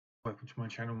Welcome to my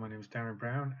channel. My name is Darren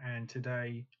Brown, and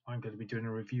today I'm going to be doing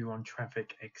a review on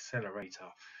Traffic Accelerator.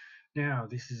 Now,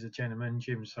 this is a gentleman,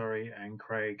 Jim and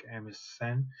Craig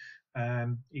Emerson.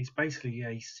 It's basically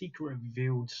a secret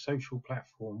revealed social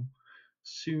platform.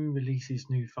 Soon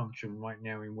releases new function right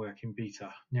now in working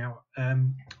beta. Now, I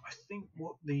think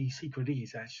what the secret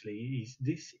is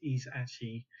this is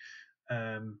actually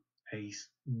a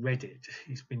Reddit.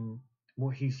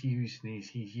 What he's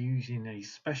using a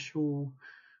special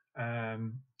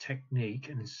technique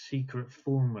and secret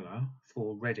formula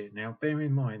for Reddit. Now, bear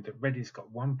in mind that Reddit's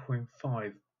got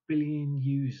 1.5 billion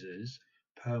users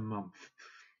per month.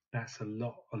 That's a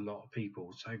lot of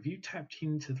people. So if you tapped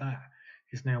into that,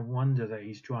 it's no wonder that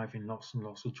he's driving lots and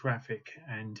lots of traffic,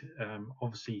 and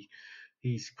obviously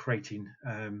he's creating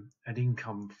an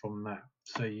income from that.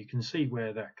 So you can see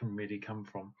where that can really come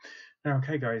from. Now,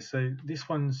 okay guys, so this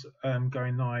one's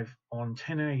going live on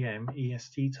 10 a.m.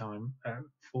 EST time,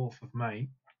 4th of May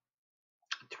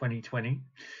 2020.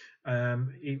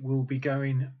 It will be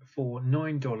going for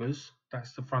 $9.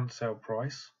 That's the front sale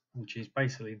price, which is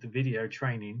basically the video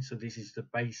training. So this is the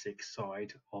basic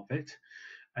side of it.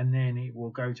 And then it will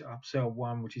go to upsell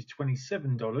 1, which is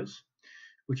 $27,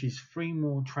 which is 3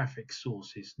 more traffic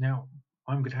sources. Now,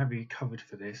 I'm going to have you covered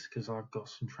for this because I've got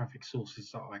some traffic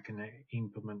sources that I can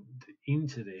implement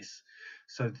into this.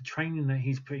 So the training that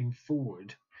he's putting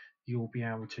forward, you'll be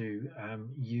able to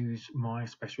use my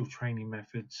special training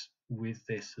methods with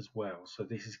this as well. So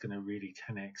this is going to really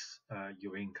 10x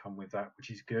your income with that,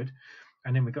 which is good.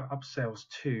 And then we've got Upsells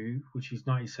 2, which is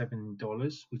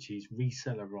 $97, which is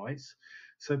reseller rights.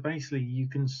 So basically you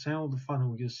can sell the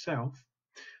funnel yourself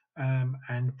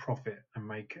and profit and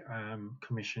make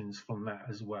commissions from that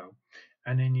as well.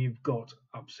 And then you've got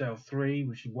Upsell 3,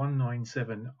 which is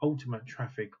 $197 ultimate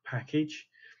traffic package,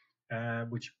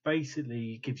 which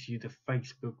basically gives you the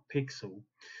Facebook pixel.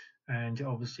 And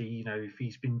obviously, you know, if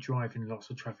he's been driving lots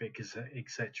of traffic,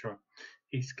 etc.,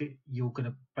 you're going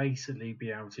to basically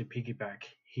be able to piggyback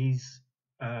his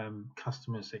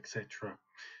customers, etc.,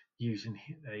 using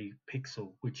a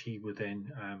pixel, which he would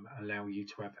then allow you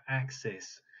to have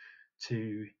access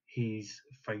to his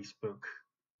Facebook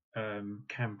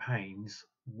campaigns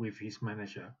with his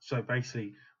manager. So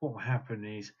basically what will happen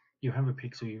is you have a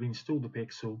pixel, you install the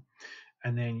pixel,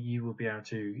 and then you will be able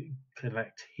to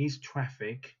collect his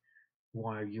traffic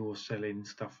while you're selling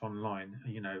stuff online,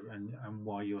 you know, and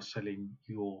while you're selling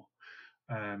your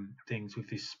things with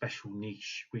this special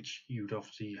niche, which you'd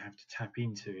obviously have to tap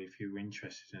into if you're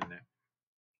interested in that.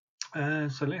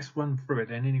 So let's run through it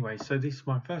then anyway. So this is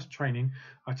my first training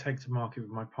I take to market with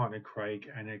my partner Craig,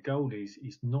 and our goal is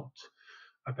not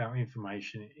about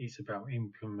information, it's about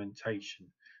implementation.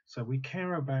 So we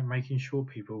care about making sure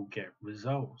people get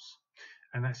results,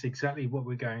 and that's exactly what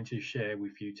we're going to share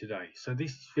with you today. So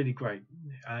this is really great.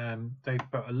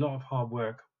 They've put a lot of hard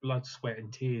work, blood, sweat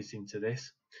and tears into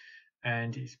this,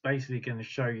 and it's basically going to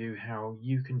show you how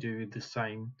you can do the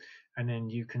same, and then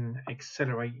you can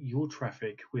accelerate your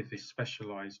traffic with this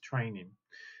specialized training.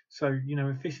 So, you know,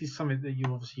 if this is something that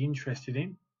you're obviously interested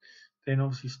in, then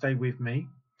obviously stay with me,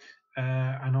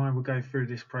 and I will go through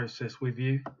this process with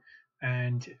you,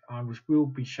 and I will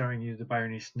be showing you the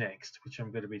bonus next, which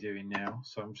I'm going to be doing now.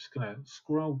 So I'm just going to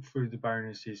scroll through the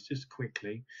bonuses just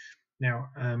quickly. Now,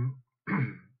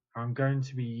 I'm going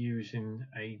to be using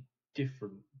a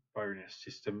different bonus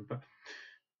system, but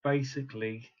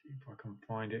basically, if I can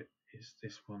find it, it's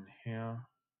this one here.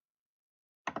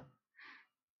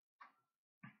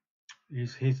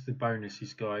 Here's the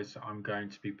bonuses, guys, that I'm going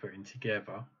to be putting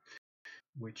together,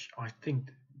 which I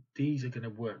think these are going to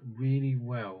work really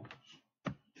well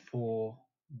for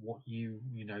what you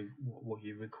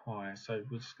require. So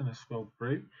we're just going to scroll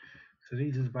through. So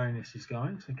these are the bonuses,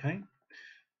 guys. Okay.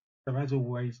 So as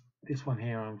always, this one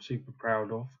here I'm super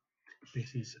proud of.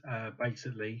 This is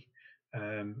basically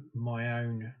my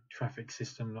own traffic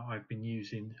system that I've been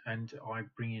using, and I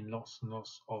bring in lots and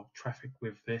lots of traffic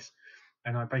with this,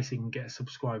 and I basically can get a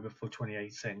subscriber for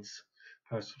 28 cents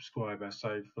per subscriber.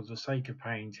 So for the sake of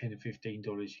paying $10 to $15,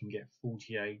 you can get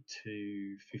 48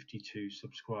 to 52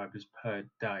 subscribers per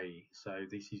day. So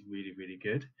this is really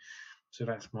good. So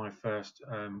that's my first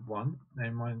one.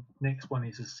 And my next one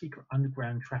is a secret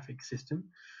underground traffic system.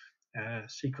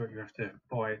 Secret, you have to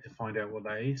buy it to find out what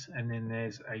that is. And then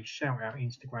there's a shout out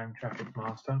Instagram traffic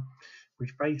master,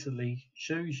 which basically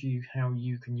shows you how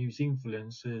you can use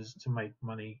influencers to make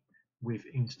money with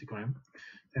Instagram.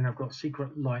 Then I've got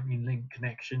secret lightning link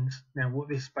connections. Now what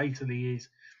this basically is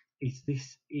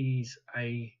this is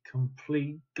a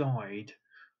complete guide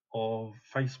of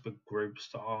Facebook groups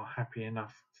that are happy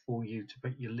enough for you to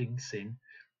put your links in,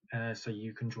 so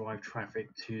you can drive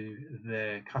traffic to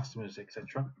their customers,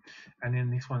 etc. And then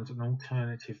this one's an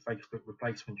alternative Facebook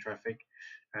replacement traffic,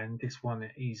 and this one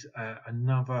is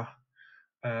another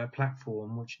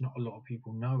platform which not a lot of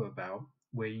people know about,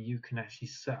 where you can actually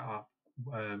set up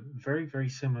very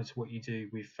similar to what you do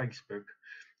with Facebook.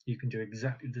 You can do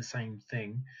exactly the same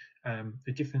thing.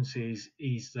 The difference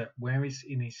is that where it's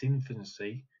in its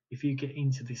infancy, if you get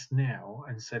into this now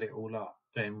and set it all up,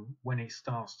 then when it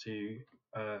starts to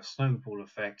snowball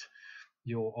effect,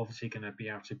 you're obviously going to be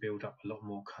able to build up a lot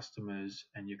more customers,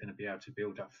 and you're going to be able to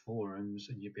build up forums,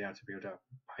 and you'll be able to build up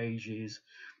pages,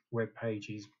 web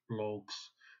pages, blogs,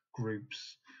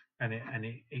 groups, and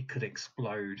it could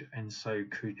explode, and so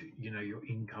could your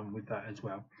income with that as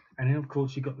well. And then of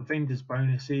course you've got the vendors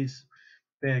bonuses,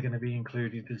 they're going to be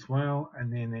included as well.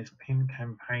 And then there's Pin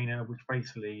Campaigner, which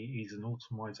basically is an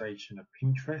automation of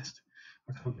Pinterest.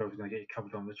 I told you I was going to get it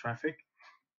covered on the traffic.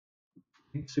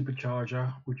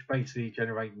 Supercharger, which basically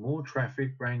generate more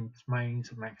traffic, brand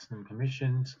domains, maximum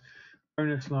commissions.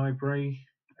 Bonus library,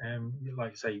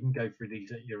 like I say, you can go through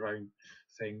these at your own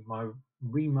thing. My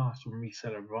remaster and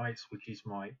reseller rights, which is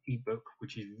my ebook,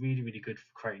 which is really good for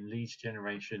creating leads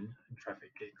generation and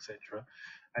traffic, etc.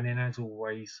 And then as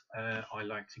always, I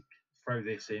like to throw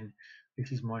this in.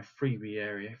 This is my freebie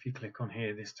area. If you click on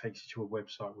here, this takes you to a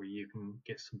website where you can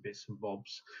get some bits and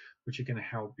bobs which are going to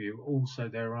help you. Also,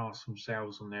 there are some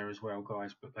sales on there as well,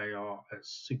 guys, but they are at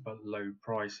super low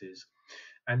prices.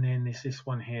 And then there's this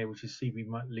one here, which is CB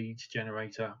Leads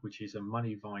Generator, which is a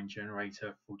money vine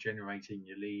generator for generating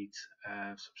your leads,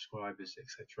 subscribers,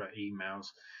 etc., emails.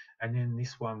 And then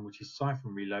this one, which is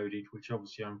Siphon Reloaded, which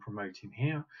obviously I'm promoting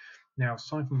here. Now,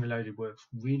 Siphon Reloaded works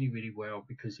really well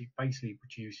because it basically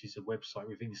produces a website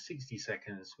within 60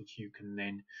 seconds, which you can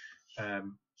then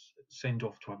send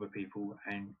off to other people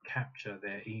and capture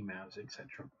their emails, etc.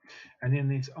 And then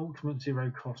there's Ultimate Zero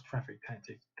Cost Traffic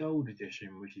Tactics Gold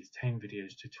Edition, which is 10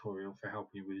 videos tutorial for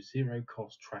helping you with zero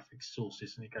cost traffic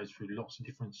sources, and it goes through lots of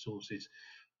different sources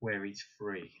where it's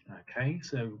free. Okay,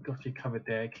 so we've got you covered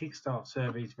there. Kickstart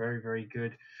survey is very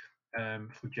good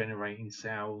for generating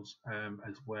sales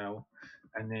as well.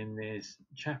 And then there's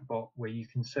chatbot, where you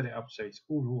can set it up so it's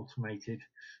all automated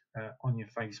on your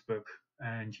Facebook,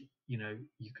 and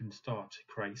you can start to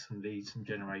create some leads and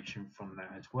generation from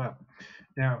that as well.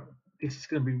 Now, this is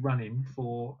going to be running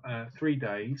for 3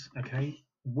 days. Okay,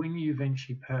 when you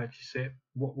eventually purchase it,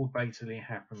 what will basically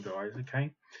happen, guys,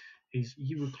 okay, is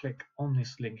you will click on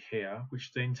this link here,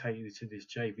 which then takes you to this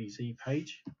JVZ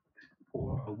page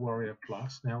or a Warrior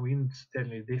Plus. Now,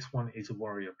 incidentally, this one is a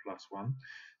Warrior Plus one,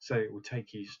 so it will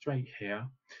take you straight here.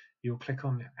 You'll click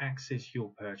on the Access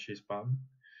Your Purchase button,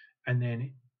 and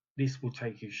then this will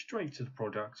take you straight to the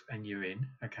product, and you're in.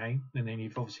 Okay, and then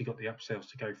you've obviously got the upsells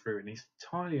to go through, and it's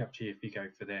entirely up to you if you go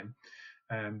for them.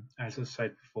 As I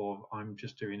said before, I'm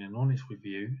just doing an honest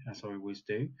review, as I always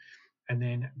do. And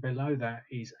then below that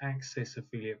is Access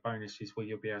Affiliate Bonuses, where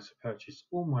you'll be able to purchase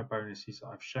all my bonuses that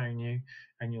I've shown you,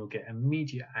 and you'll get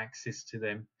immediate access to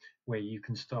them, where you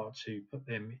can start to put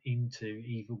them into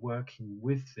either working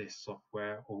with this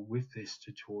software or with this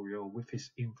tutorial, with this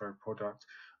info product,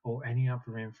 or any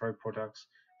other info products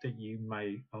that you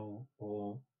may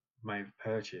or may have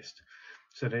purchased.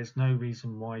 So there's no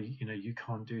reason why you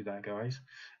can't do that, guys,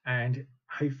 and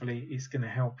hopefully it's going to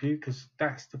help you, because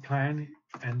that's the plan,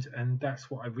 and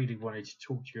that's what I really wanted to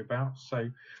talk to you about. So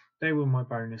they were my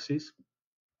bonuses.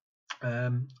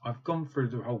 I've gone through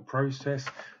the whole process.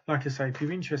 Like I say, if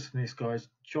you're interested in this, guys,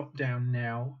 jot down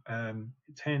now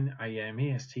 10 a.m.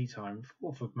 EST time,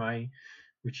 4th of May,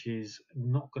 which is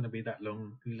not going to be that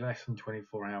long, less than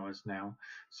 24 hours now.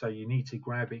 So you need to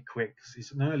grab it quick, because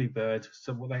it's an early bird.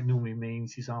 So what that normally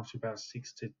means is after about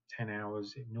 6 to 10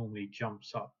 hours, it normally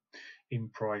jumps up in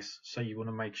price. So you want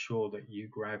to make sure that you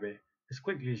grab it as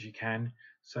quickly as you can,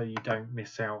 so you don't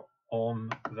miss out on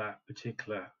that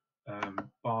particular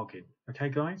bargain. Okay,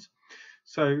 guys?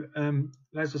 So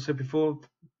as I said before,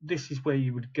 this is where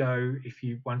you would go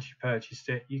once you purchased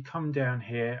it. You come down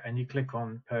here and you click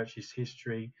on purchase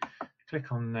history,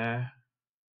 click on there,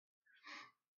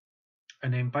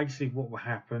 and then basically what will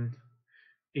happen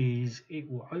is it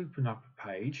will open up a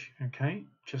page, okay,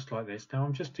 just like this. Now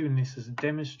I'm just doing this as a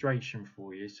demonstration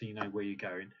for you, so you know where you're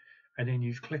going. And then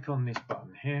you click on this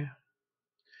button here,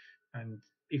 and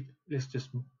let's just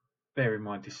bear in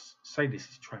mind this, say this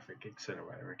is Traffic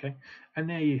Accelerator, okay, and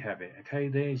there you have it. Okay,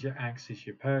 there's your Access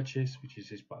Your Purchase, which is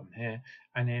this button here,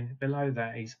 and then below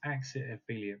that is Access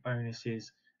Affiliate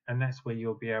Bonuses, and that's where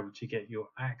you'll be able to get your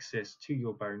access to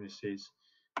your bonuses,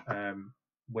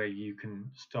 where you can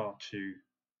start to,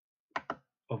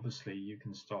 obviously you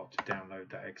can start to download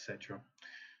that, etc.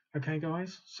 Okay,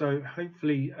 guys, so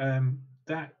hopefully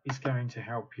that is going to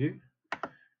help you.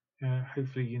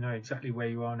 Hopefully you know exactly where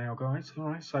you are now, guys. All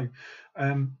right, so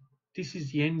this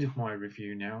is the end of my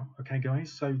review now. Okay,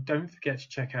 guys, so don't forget to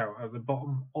check out at the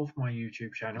bottom of my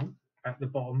YouTube channel. At the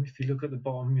bottom, if you look at the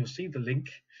bottom, you'll see the link,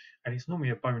 and it's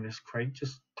normally a bonus crate.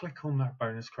 Just click on that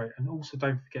bonus crate, and also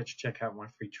don't forget to check out my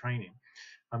free training.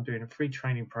 I'm doing a free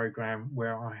training program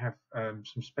where I have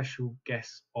some special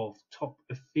guests of top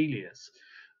affiliates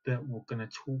that we're going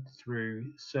to talk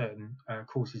through certain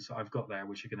courses that I've got there,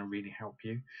 which are going to really help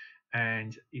you,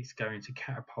 and it's going to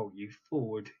catapult you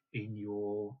forward in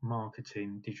your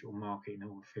marketing, digital marketing,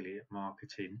 or affiliate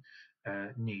marketing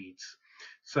needs.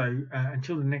 So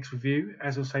until the next review,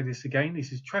 as I'll say this again,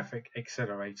 this is Traffic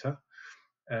Accelerator,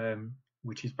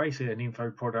 which is basically an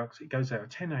info product. It goes out at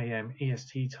 10 a.m.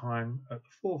 EST time at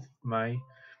the 4th of May,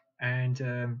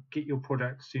 and get your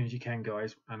product as soon as you can,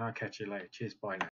 guys, and I'll catch you later. Cheers, bye now.